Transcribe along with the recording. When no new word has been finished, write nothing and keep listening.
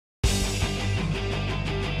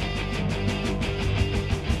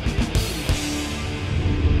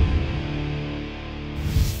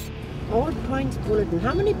points bulletin.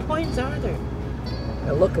 How many points are there?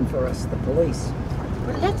 They're looking for us, the police.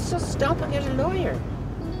 Well, let's just stop and get a lawyer.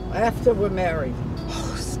 After we're married.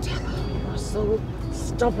 Oh, Stella, you're so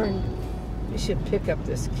stubborn. We should pick up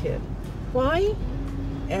this kid. Why?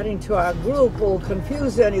 Adding to our group will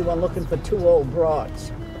confuse anyone looking for two old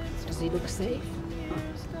broads. Does he look safe?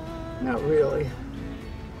 Not really.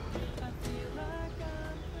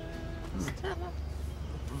 Stella.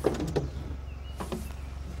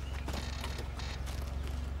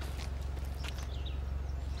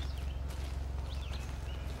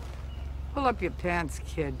 Pull up your pants,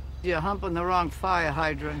 kid. You're humping the wrong fire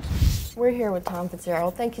hydrant. We're here with Thom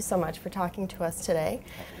Fitzgerald. Thank you so much for talking to us today.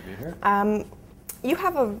 Happy to be here. You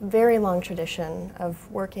have a very long tradition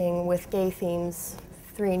of working with gay themes,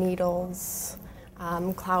 Three Needles,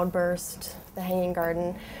 Cloudburst, The Hanging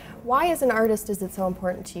Garden. Why, as an artist, is it so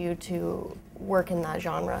important to you to work in that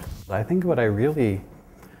genre? I think what I really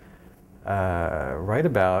write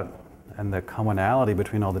about, and the commonality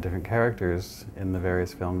between all the different characters in the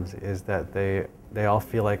various films, is that they all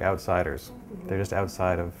feel like outsiders. Mm-hmm. They're just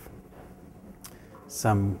outside of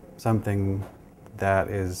something that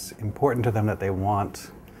is important to them that they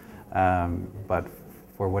want, but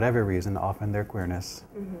for whatever reason, often their queerness,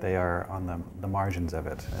 mm-hmm. they are on the margins of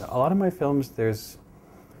it. A lot of my films, there's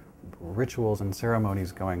rituals and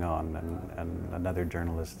ceremonies going on, and another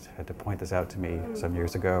journalist had to point this out to me some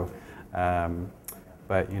years ago.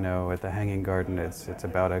 But you know, at The Hanging Garden, it's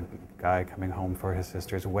about a guy coming home for his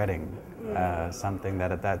sister's wedding, something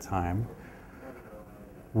that at that time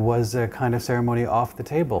was a kind of ceremony off the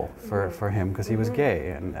table for him, because he was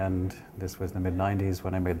gay, and this was the mid-90s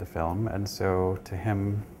when I made the film, and so to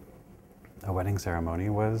him a wedding ceremony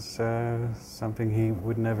was something he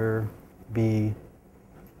would never be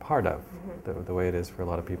part of, the way it is for a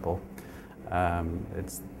lot of people.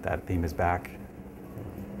 That theme is back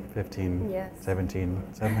 15, yes. 17,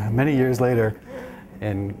 many years later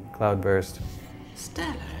in Cloudburst.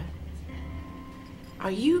 Stella,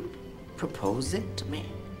 are you proposing to me?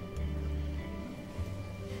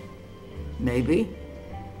 Maybe.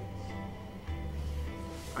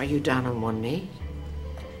 Are you down on one knee?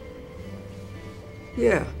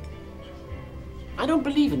 Yeah. I don't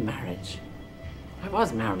believe in marriage. I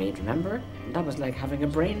was married, remember? And that was like having a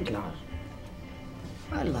brain clot.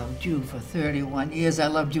 I loved you for 31 years. I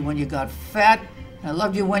loved you when you got fat. I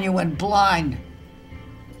loved you when you went blind.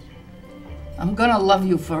 I'm gonna love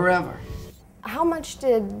you forever. How much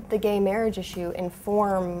did the gay marriage issue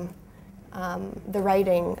inform the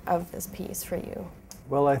writing of this piece for you?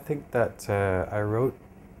 Well, I think that I wrote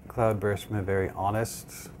Cloudburst from a very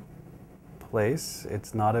honest place.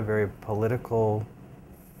 It's not a very political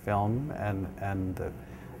film, and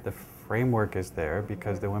the framework is there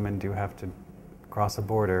because the women do have to cross a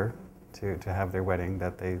border to have their wedding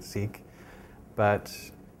that they seek,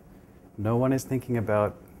 but no one is thinking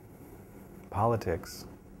about politics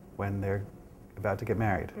when they're about to get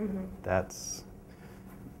married. Mm-hmm. That's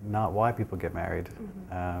not why people get married.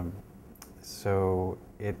 Mm-hmm. So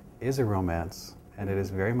it is a romance, and it is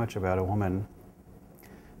very much about a woman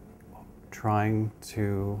trying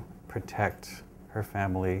to protect her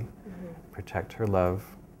family, protect her love,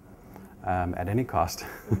 at any cost.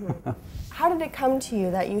 Mm-hmm. How did it come to you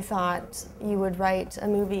that you thought you would write a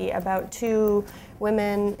movie about two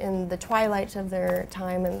women in the twilight of their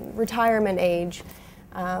time and retirement age,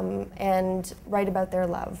 and write about their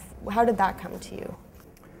love? How did that come to you?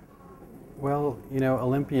 Well, you know,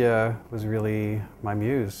 Olympia was really my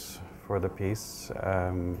muse for the piece.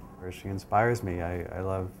 She inspires me.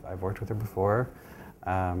 I've worked with her before.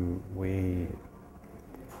 We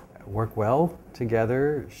work well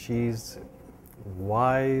together. She's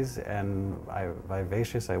wise and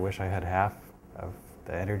vivacious. I wish I had half of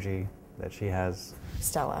the energy that she has.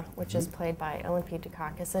 Stella, which is played by Olympia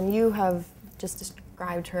Dukakis, and you have just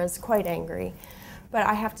described her as quite angry. But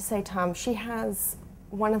I have to say, Thom, she has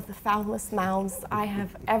one of the foulest mouths I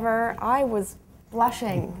have ever. I was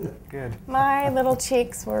blushing. Good. My little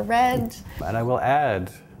cheeks were red. And I will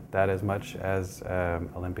add that as much as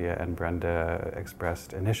Olympia and Brenda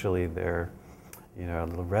expressed initially their, you know, a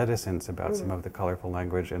little reticence about some of the colorful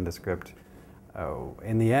language in the script,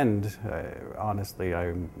 in the end, honestly,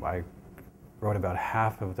 I wrote about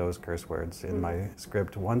half of those curse words in my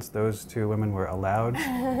script. Once those two women were allowed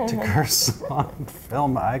to curse on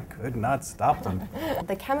film, I could not stop them.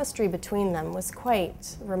 The chemistry between them was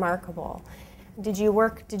quite remarkable. Did you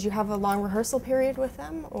have a long rehearsal period with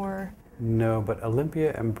them, or? No, but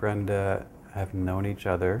Olympia and Brenda have known each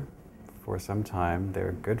other for some time.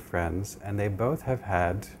 They're good friends, and they both have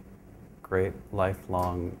had great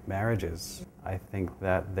lifelong marriages. I think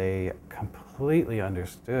that they completely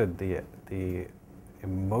understood the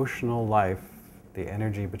emotional life, the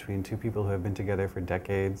energy between two people who have been together for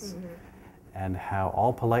decades, and how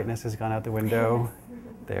all politeness has gone out the window.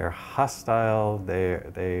 They're hostile.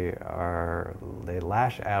 They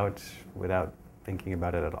lash out without thinking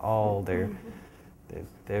about it at all. They're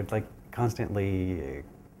like constantly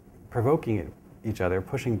provoking each other,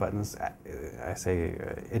 pushing buttons. I say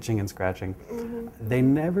itching and scratching. They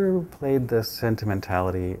never played the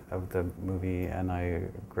sentimentality of the movie, and I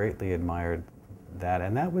greatly admired that.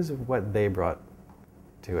 And that was what they brought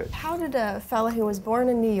to it. How did a fellow who was born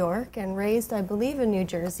in New York and raised, I believe, in New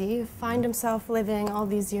Jersey, find himself living all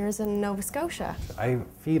these years in Nova Scotia? I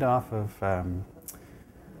feed off of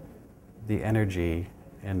the energy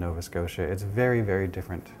in Nova Scotia. It's very, very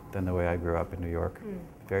different than the way I grew up in New York.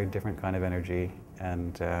 Very different kind of energy,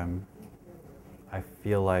 and I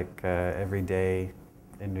feel like every day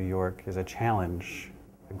in New York is a challenge,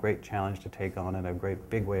 a great challenge to take on, and a great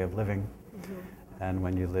big way of living. And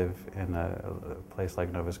when you live in a place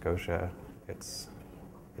like Nova Scotia, it's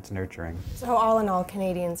nurturing. So all in all,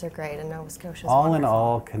 Canadians are great and Nova Scotia's All wonderful. in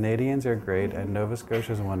all, Canadians are great and Nova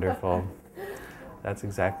Scotia's wonderful. That's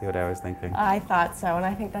exactly what I was thinking. I thought so, and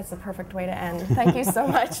I think that's the perfect way to end. Thank you so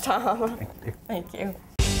much, Thom. Thank you. Thank you.